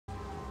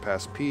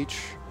past Peach.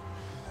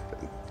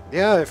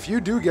 Yeah, if you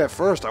do get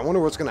first, I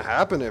wonder what's going to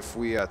happen if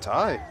we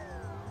tie.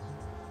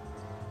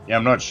 Yeah,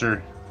 I'm not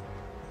sure.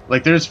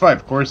 Like, there's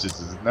 5 courses,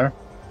 isn't there?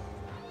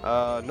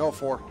 No,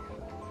 4.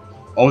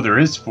 Oh, there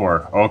is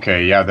 4.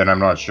 Okay, yeah, then I'm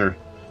not sure.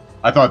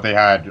 I thought they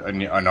had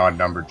an odd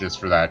number just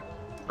for that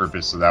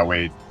purpose, so that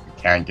way you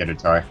can't get a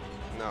tie.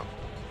 No.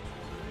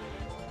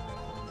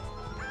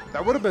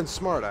 That would have been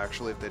smart,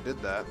 actually, if they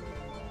did that.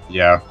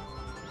 Yeah.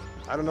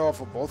 I don't know if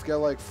we'll both get,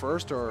 like,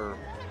 first or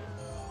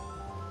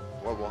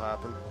what will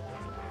happen.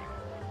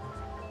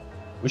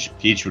 Wish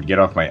Peach would get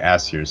off my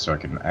ass here so I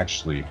can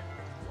actually...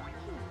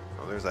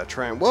 Oh, there's that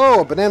train.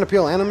 Whoa, a banana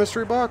peel and a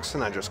mystery box?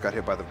 And I just got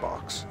hit by the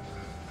box.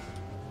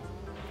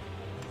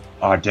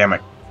 Oh, damn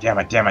it. Damn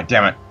it, damn it,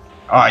 damn it.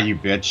 Ah, you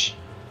bitch.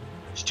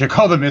 She took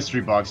all the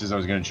mystery boxes I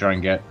was going to try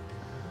and get.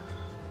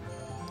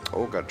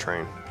 Oh, got a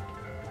train.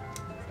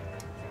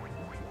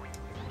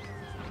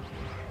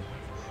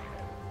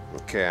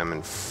 Okay, I'm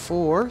in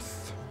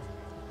 4th.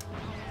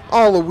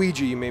 Oh,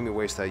 Luigi, you made me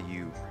waste that,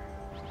 you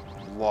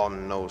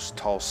long-nosed,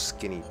 tall,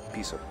 skinny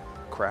piece of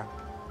crap.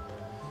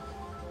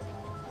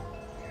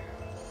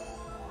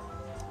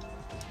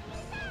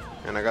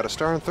 And I got a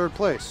star in 3rd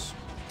place.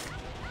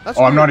 That's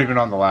oh, weird. I'm not even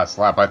on the last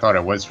lap. I thought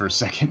it was for a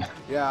second.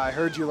 Yeah, I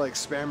heard you like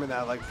spamming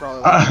that like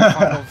probably like,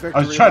 final victory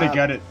I was trying lap. to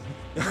get it.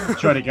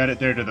 Trying to get it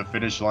there to the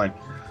finish line.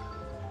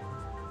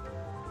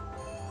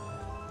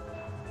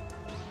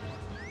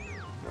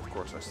 Of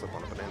course, I slip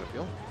on a banana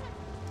peel.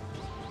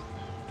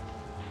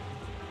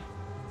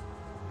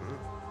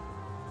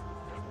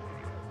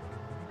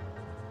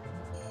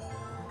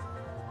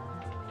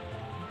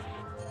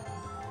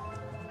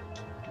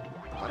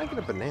 Why did I get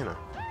a banana?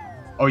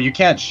 Oh, you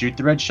can't shoot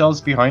the red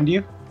shells behind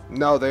you?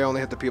 No, they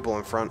only hit the people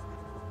in front.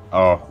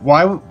 Oh,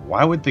 why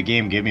would the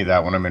game give me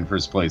that when I'm in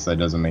first place? That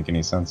doesn't make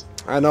any sense.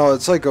 I know,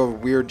 it's like a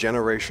weird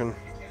generator,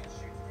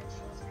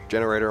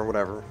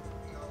 whatever.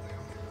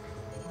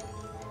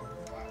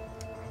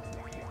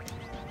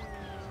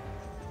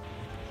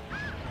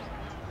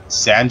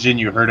 Sanjin,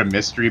 you heard a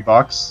mystery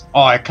box?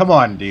 Oh, come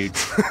on, dude.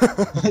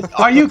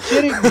 Are you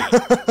kidding me?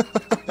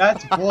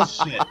 That's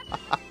bullshit.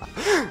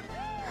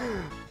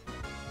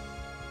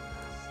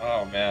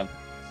 Oh, man.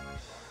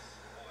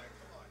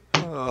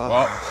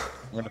 Well,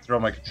 I'm going to throw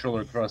my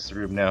controller across the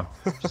room now.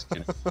 Just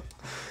kidding.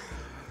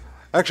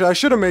 Actually, I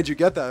should have made you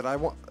get that. I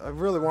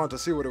really wanted to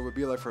see what it would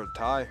be like for a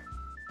tie.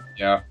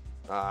 Yeah.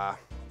 Oh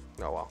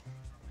well.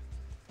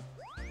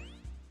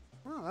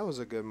 Well, that was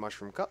a good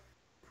mushroom cup.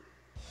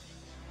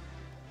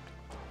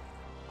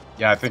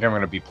 Yeah, I think I'm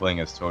going to be playing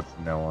as Toad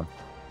from now on.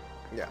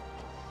 Yeah.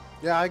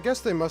 Yeah, I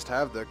guess they must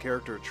have the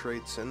character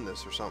traits in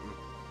this or something.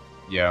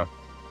 Yeah.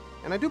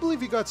 And I do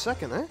believe you got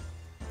 2nd, eh?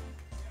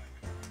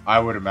 I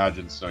would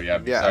imagine so, yeah.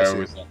 Yeah, I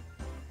always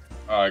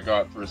I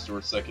got 1st or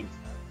 2nd.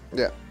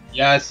 Yeah.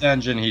 Yeah,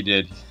 Sanjin, he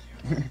did.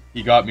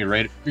 He got me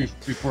right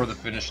before the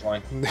finish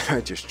line. I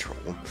just troll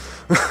him.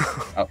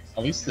 At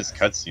least this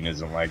cutscene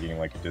isn't lagging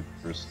like it did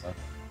the first time.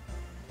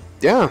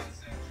 Yeah.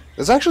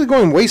 It's actually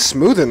going way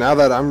smoother now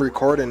that I'm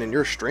recording and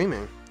you're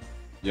streaming.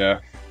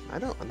 Yeah.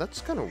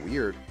 That's kind of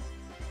weird.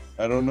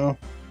 I don't know.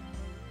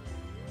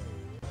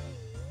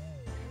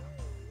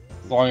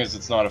 As long as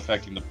it's not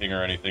affecting the ping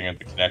or anything and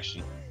the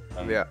connection.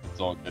 Yeah. It's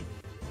all good.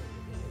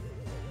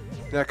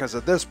 Yeah, because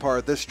at this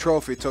part, this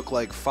trophy took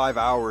like 5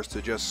 hours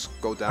to just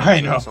go down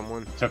I to know.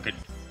 someone. Took a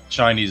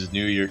Chinese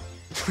New Year.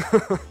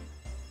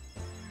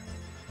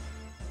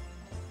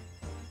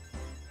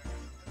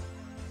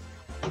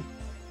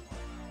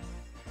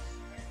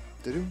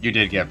 Did you? You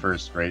did get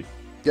 1st, right?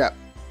 Yeah.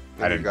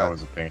 I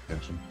wasn't paying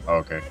attention. Oh,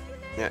 okay.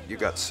 Yeah, you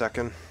got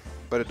 2nd.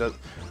 But it does.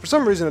 For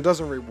some reason, it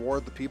doesn't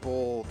reward the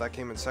people that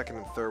came in 2nd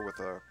and 3rd with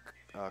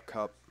a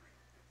cup.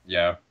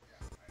 Yeah.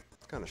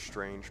 It's kind of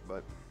strange,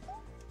 but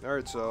all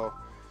right. So,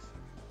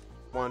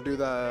 want to do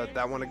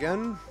that one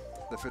again,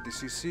 the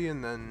 50cc,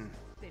 and then.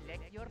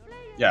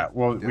 Yeah.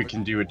 Well, we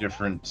can do a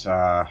different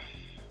cup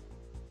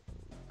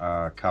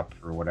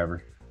or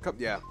whatever. Cup,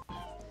 yeah.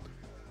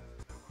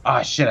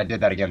 Ah, shit! I did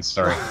that again.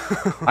 Sorry.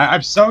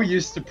 I'm so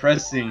used to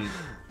pressing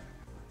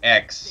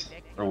X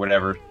or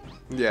whatever.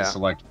 Yeah. To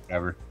select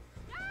whatever.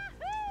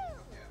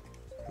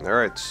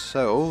 Alright,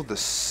 so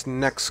this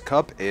next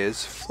cup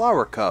is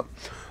Flower Cup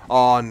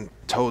on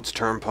Toad's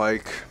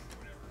Turnpike.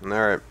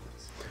 Alright.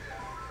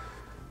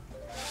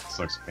 This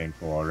looks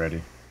painful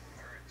already.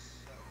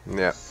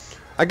 Yeah.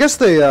 I guess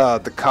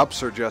the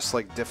cups are just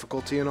like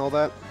difficulty and all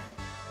that.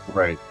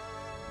 Right.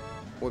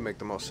 Would make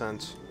the most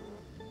sense.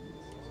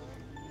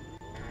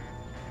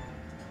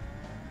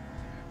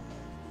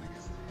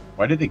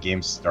 Why did the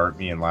game start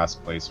me in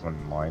last place when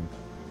in line?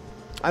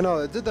 I know,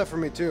 it did that for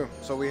me too.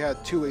 So we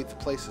had 2 8th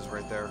places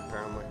right there,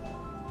 apparently.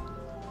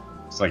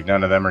 It's like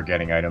none of them are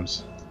getting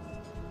items.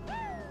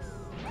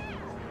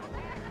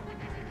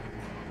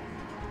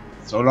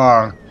 So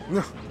long.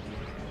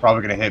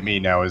 Probably gonna hit me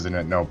now, isn't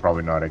it? No,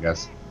 probably not, I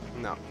guess.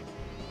 No.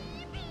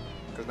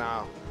 Because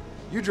now,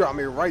 you dropped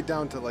me right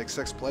down to like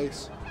 6th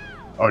place.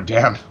 Oh,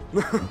 damn.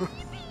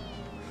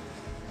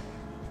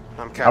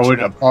 I'm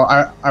catching up.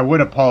 I would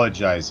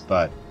apologize,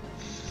 but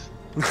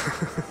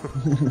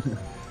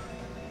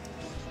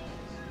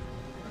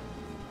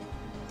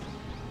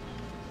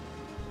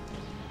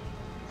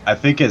I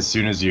think as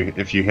soon as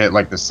if you hit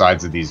like the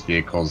sides of these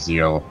vehicles,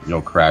 you'll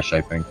crash.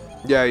 I think.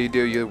 Yeah, you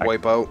do. You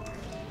wipe out.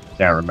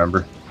 Can't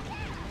remember.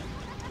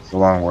 So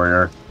long,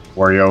 Warrior.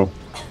 Wario.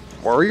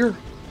 Warrior?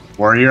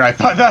 Warrior. I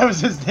thought that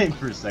was his name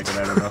for a second.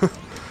 I don't know.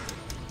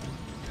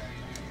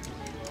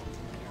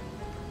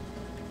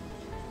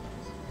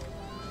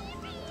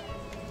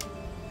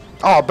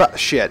 Oh,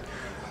 shit.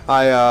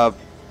 I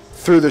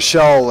threw the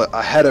shell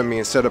ahead of me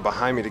instead of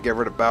behind me to get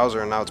rid of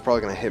Bowser, and now it's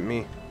probably going to hit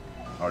me.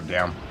 Oh,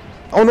 damn.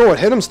 Oh, no, it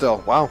hit him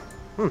still. Wow.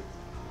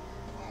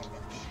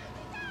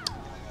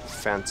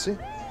 Fancy.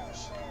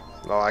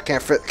 Oh, I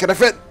can't fit. Can I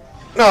fit?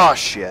 Oh,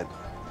 shit.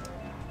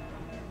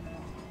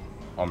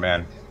 Oh,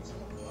 man.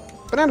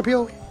 Banana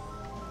peel.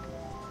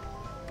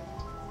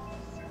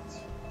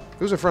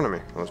 Who's in front of me?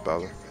 Oh, it's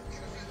Bowser.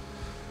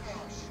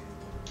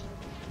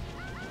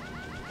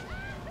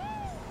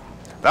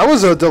 That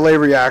was a delay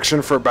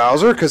reaction for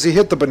Bowser, because he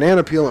hit the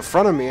banana peel in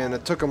front of me, and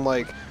it took him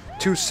like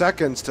 2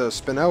 seconds to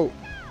spin out.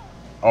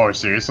 Oh,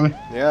 seriously?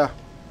 Yeah.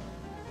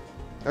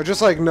 I was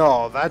just like,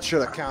 no, that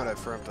should have counted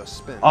for him to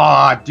spin.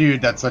 Aw,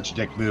 dude, that's such a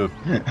dick move.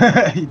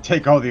 You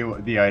take all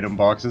the item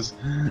boxes.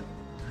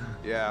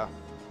 Yeah.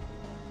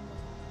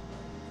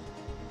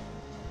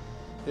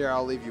 Here,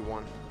 I'll leave you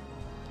one.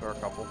 Or a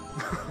couple.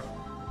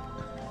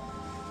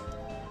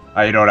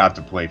 You don't have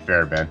to play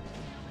fair, Ben.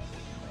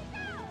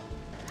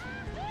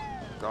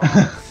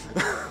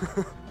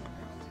 Oh.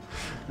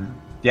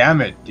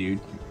 Damn it, dude.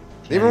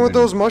 Even with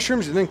those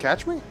mushrooms, you didn't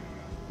catch me?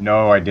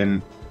 No, I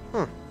didn't.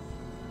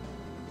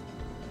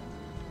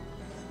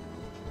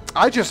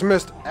 I just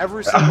missed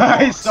every single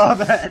box. I saw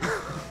that.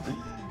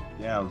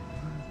 Yeah.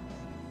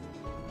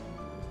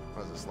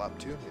 Was it slap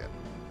 2? Yeah.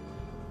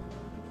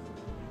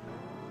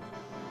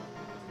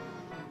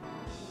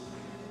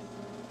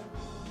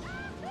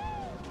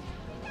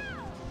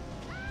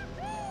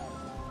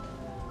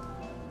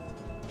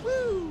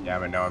 Woo! Yeah,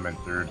 but now I'm in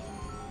 3rd.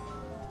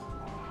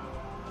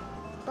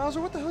 Bowser,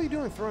 what the hell are you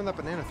doing throwing that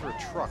banana through a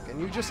truck? And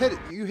you just hit it.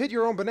 You hit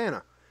your own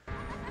banana.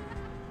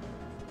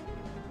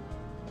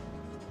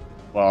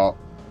 Well,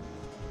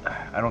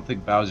 I don't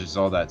think Bowser's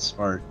all that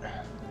smart.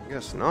 I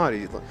guess not.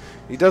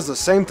 He does the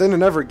same thing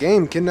in every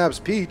game. Kidnaps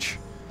Peach.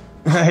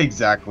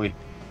 Exactly.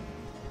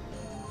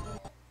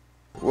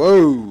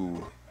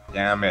 Whoa.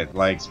 Damn it,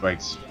 leg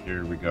spikes.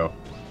 Here we go.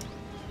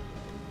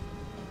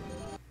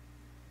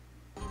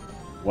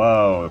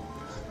 Whoa.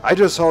 I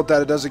just hope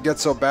that it doesn't get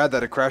so bad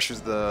that it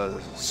crashes the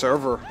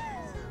server.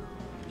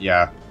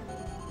 Yeah.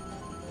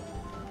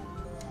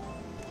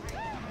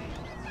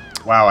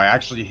 Wow, I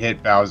actually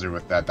hit Bowser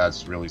with that.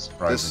 That's really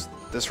surprising.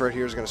 This right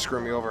here is going to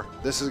screw me over.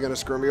 This is going to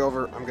screw me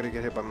over. I'm going to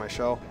get hit by my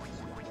shell.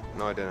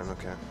 No, I didn't.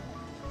 Okay.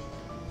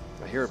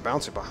 I hear it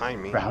bouncing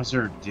behind me.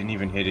 Bowser didn't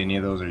even hit any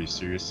of those. Are you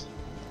serious?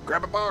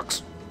 Grab a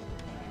box.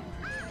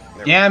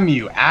 Damn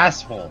you,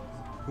 asshole.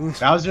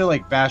 Bowser,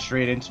 like, bashed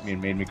right into me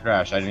and made me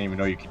crash. I didn't even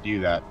know you could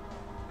do that.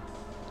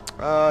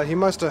 He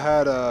must have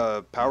had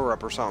a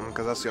power-up or something,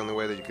 because that's the only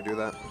way that you could do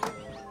that.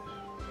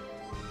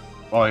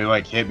 Well, he,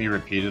 like, hit me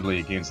repeatedly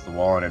against the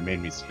wall and it made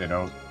me spin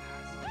out.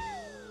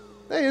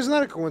 Hey, isn't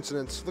that a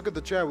coincidence? Look at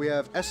the chat. We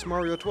have S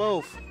Mario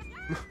 12.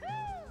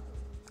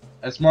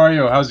 S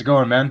Mario, how's it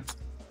going, man?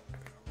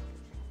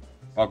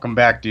 Welcome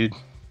back, dude.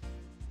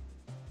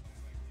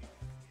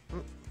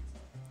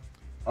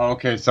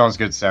 Okay, sounds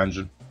good,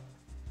 Sanjin.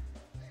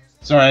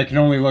 Sorry, I can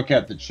only look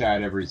at the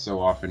chat every so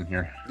often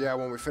here. Yeah,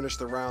 when we finish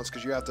the rounds,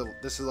 because you have to.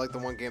 This is like the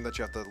one game that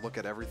you have to look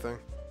at everything.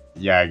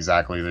 Yeah,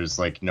 exactly. There's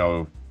like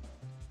no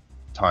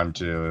time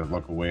to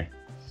look away.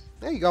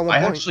 Hey, you got 1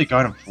 point. I actually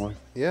got him 4th.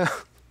 Yeah.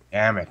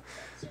 Damn it.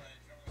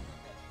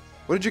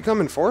 What did you come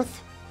in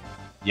 4th?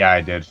 Yeah,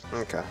 I did.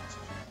 Okay.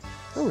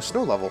 Oh,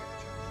 snow level.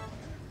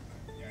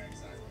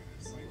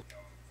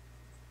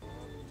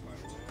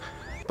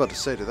 About to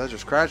say, did that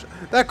just crash?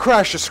 That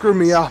crash just screwed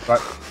me up.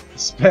 But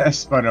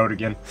spun out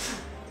again.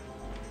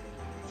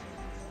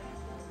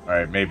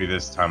 Alright, maybe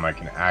this time I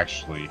can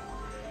actually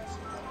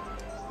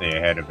stay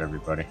ahead of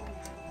everybody.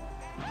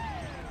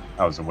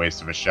 That was a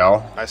waste of a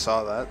shell. I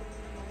saw that.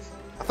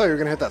 I thought you were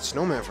gonna hit that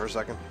snowman for a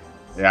second.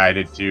 Yeah, I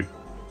did too.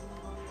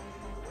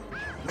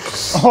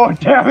 Oh,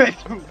 damn it!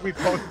 We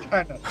both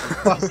kind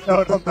of lost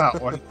out on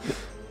that one.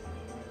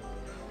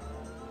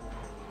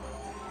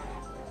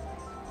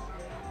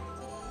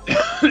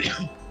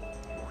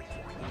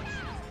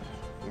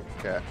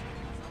 Okay.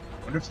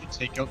 I wonder if you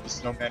take out the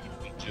snowman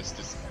and just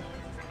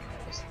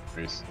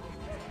disappear.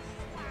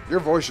 Your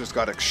voice just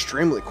got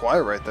extremely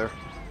quiet right there.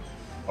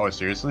 Oh,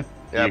 seriously?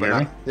 Yeah, Can you but hear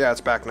me? yeah, it's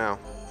back now.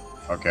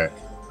 Okay.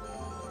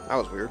 That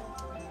was weird.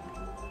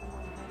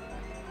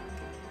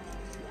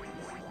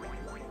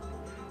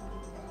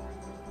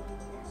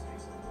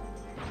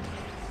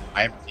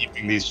 I'm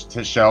keeping these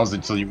shells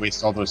until you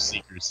waste all those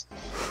seekers.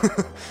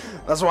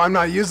 That's why I'm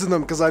not using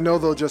them, because I know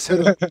they'll just hit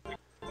it.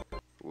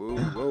 Whoa,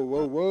 whoa,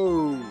 whoa,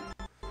 whoa.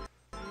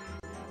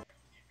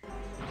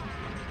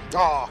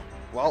 Ah,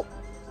 well.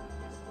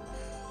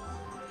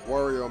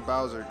 Wario and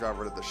Bowser got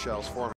rid of the shells for me.